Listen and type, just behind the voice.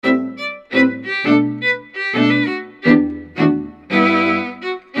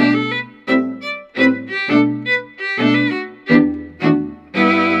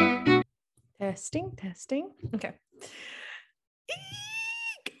Testing. Okay.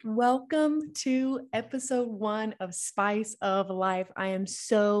 Welcome to episode 1 of Spice of Life. I am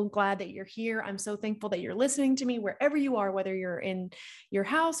so glad that you're here. I'm so thankful that you're listening to me wherever you are, whether you're in your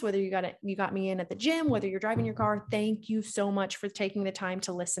house, whether you got me in at the gym, whether you're driving your car. Thank you so much for taking the time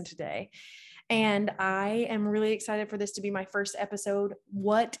to listen today. And I am really excited for this to be my first episode.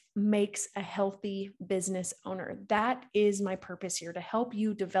 What makes a healthy business owner? That is my purpose here, to help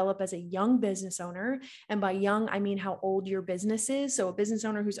you develop as a young business owner. And by young, I mean how old your business is. So a business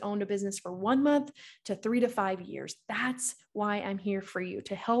owner who's owned a business for 1 month to 3 to 5 years. That's why I'm here for you,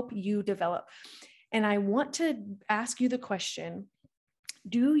 to help you develop. And I want to ask you the question,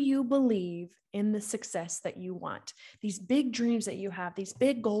 do you believe in the success that you want? These big dreams that you have, these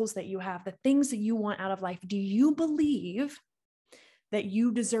big goals that you have, the things that you want out of life. Do you believe that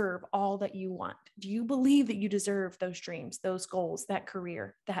you deserve all that you want? Do you believe that you deserve those dreams, those goals, that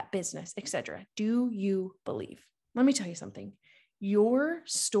career, that business, etc.? Do you believe? Let me tell you something. Your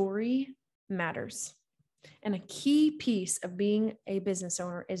story matters. And a key piece of being a business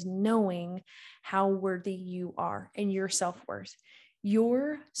owner is knowing how worthy you are and your self-worth.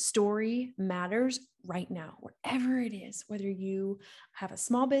 Your story matters right now, wherever it is, whether you have a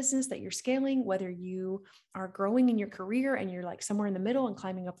small business that you're scaling, whether you are growing in your career and you're like somewhere in the middle and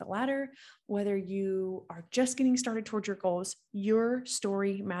climbing up the ladder, whether you are just getting started towards your goals, your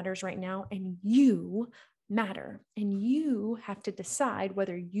story matters right now, and you matter. And you have to decide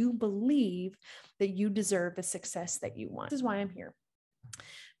whether you believe that you deserve the success that you want. This is why I'm here,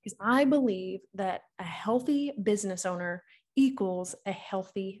 because I believe that a healthy business owner equals a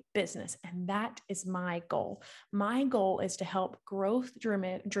healthy business. And that is my goal. My goal is to help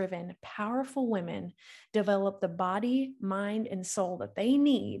growth-driven, powerful women develop the body, mind, and soul that they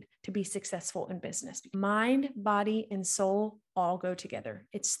need to be successful in business. Mind, body, and soul all go together.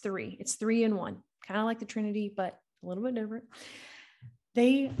 It's 3. It's 3 in 1, kind of like the Trinity, but a little bit different.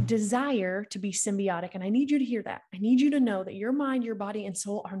 They desire to be symbiotic. And I need you to hear that. I need you to know that your mind, your body, and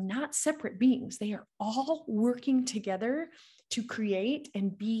soul are not separate beings. They are all working together to create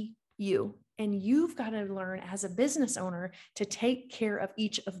and be you. And you've got to learn as a business owner to take care of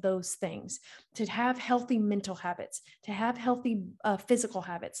each of those things, to have healthy mental habits, to have healthy physical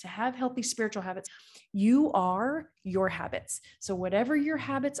habits, to have healthy spiritual habits. You are your habits. So whatever your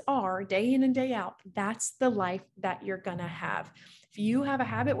habits are, day in and day out, that's the life that you're going to have. If you have a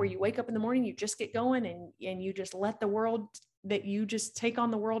habit where you wake up in the morning, you just get going and you just let the world, that you just take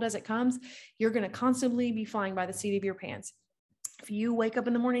on the world as it comes, you're going to constantly be flying by the seat of your pants. If you wake up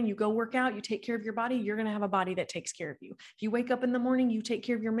in the morning, you go work out, you take care of your body, you're going to have a body that takes care of you. If you wake up in the morning, you take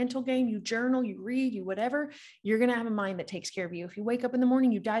care of your mental game, you journal, you read, you whatever, you're going to have a mind that takes care of you. If you wake up in the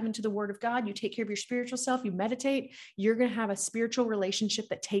morning, you dive into the Word of God, you take care of your spiritual self, you meditate, you're going to have a spiritual relationship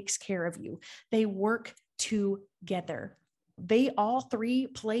that takes care of you. They work together. They all 3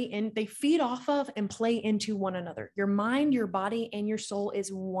 they feed off of and play into one another. Your mind, your body, and your soul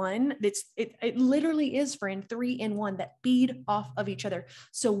is one. It literally is, friend, 3 in 1 that feed off of each other.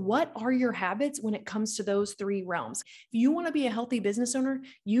 So what are your habits when it comes to those 3 realms? If you want to be a healthy business owner,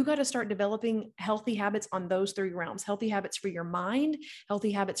 you got to start developing healthy habits on those 3 realms: healthy habits for your mind,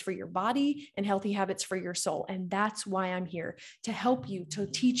 healthy habits for your body, and healthy habits for your soul. And that's why I'm here, to help you, to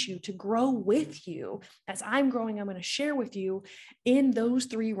teach you, to grow with you. As I'm growing, I'm going to share with you in those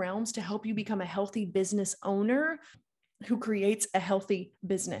 3 realms to help you become a healthy business owner who creates a healthy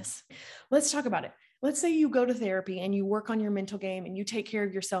business. Let's talk about it. Let's say you go to therapy and you work on your mental game and you take care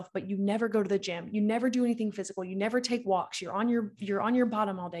of yourself, but you never go to the gym. You never do anything physical. You never take walks. You're on your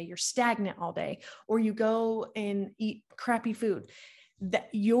bottom all day. You're stagnant all day, or you go and eat crappy food. That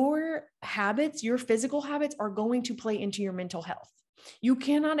your habits, your physical habits, are going to play into your mental health. You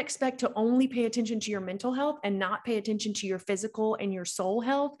cannot expect to only pay attention to your mental health and not pay attention to your physical and your soul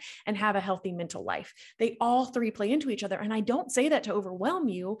health and have a healthy mental life. They all 3 play into each other. And I don't say that to overwhelm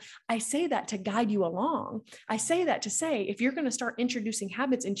you. I say that to guide you along. I say that to say, if you're going to start introducing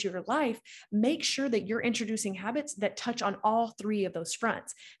habits into your life, make sure that you're introducing habits that touch on all 3 of those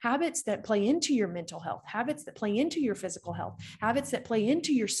fronts. Habits that play into your mental health, habits that play into your physical health, habits that play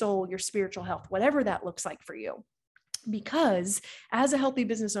into your soul, your spiritual health, whatever that looks like for you. Because as a healthy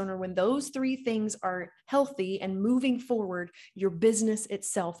business owner, when those 3 things are healthy and moving forward, your business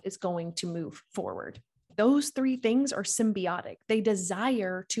itself is going to move forward. Those 3 things are symbiotic. They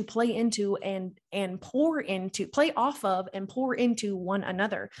desire to play into and play off of and pour into one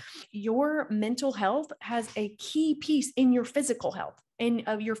another. Your mental health has a key piece in your physical health. and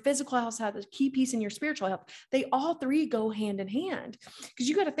your physical health has a key piece in your spiritual health. They all three go hand in hand, because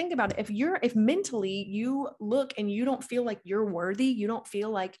you got to think about it. If mentally you look and you don't feel like you're worthy, you don't feel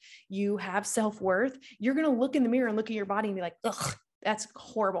like you have self-worth, you're going to look in the mirror and look at your body and be like, ugh, that's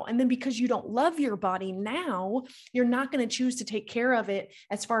horrible. And then because you don't love your body now, you're not going to choose to take care of it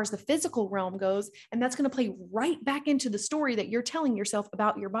as far as the physical realm goes. And that's going to play right back into the story that you're telling yourself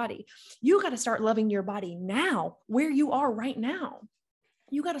about your body. You got to start loving your body now, where you are right now.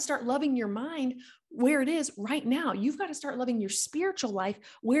 You got to start loving your mind where it is right now. You've got to start loving your spiritual life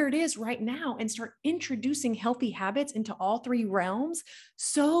where it is right now, and start introducing healthy habits into all three realms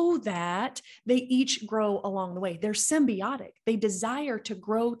so that they each grow along the way. They're symbiotic. They desire to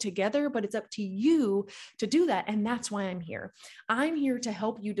grow together, but it's up to you to do that. And that's why I'm here. I'm here to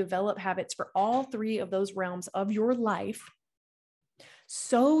help you develop habits for all three of those realms of your life,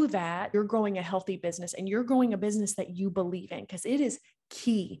 so that you're growing a healthy business and you're growing a business that you believe in, because it is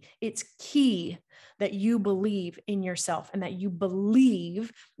key. It's key that you believe in yourself and that you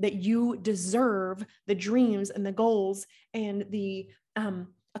believe that you deserve the dreams and the goals and the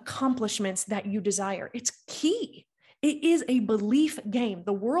accomplishments that you desire. It's key. It is a belief game.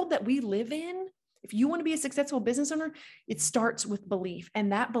 The world that we live in, if you want to be a successful business owner, it starts with belief.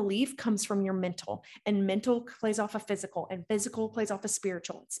 And that belief comes from your mental, and mental plays off of physical, and physical plays off of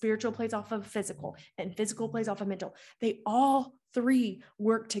spiritual. Spiritual plays off of physical, and physical plays off of mental. They all three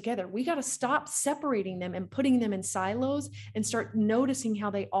work together. We got to stop separating them and putting them in silos and start noticing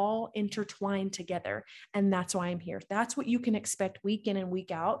how they all intertwine together. And that's why I'm here. That's what you can expect week in and week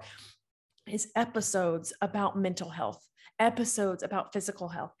out, is episodes about mental health, episodes about physical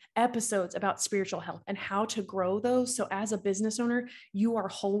health, episodes about spiritual health, and how to grow those. So as a business owner, you are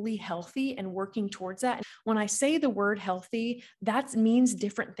wholly healthy and working towards that. When I say the word healthy, that means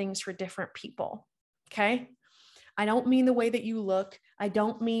different things for different people. Okay. I don't mean the way that you look. I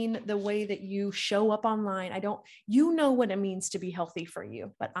don't mean the way that you show up online. You know what it means to be healthy for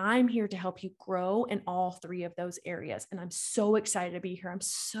you, but I'm here to help you grow in all three of those areas. And I'm so excited to be here. I'm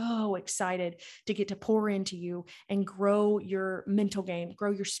so excited to get to pour into you and grow your mental game,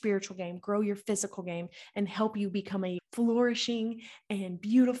 grow your spiritual game, grow your physical game, and help you become a flourishing and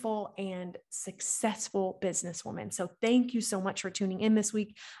beautiful and successful businesswoman. So thank you so much for tuning in this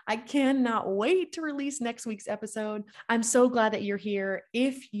week. I cannot wait to release next week's episode. I'm so glad that you're here.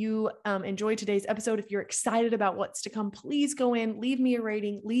 If you enjoyed today's episode, if you're excited about what's to come, please go in, leave me a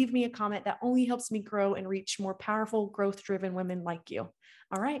rating, leave me a comment. That only helps me grow and reach more powerful, growth-driven women like you.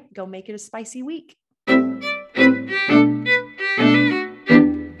 All right, go make it a spicy week.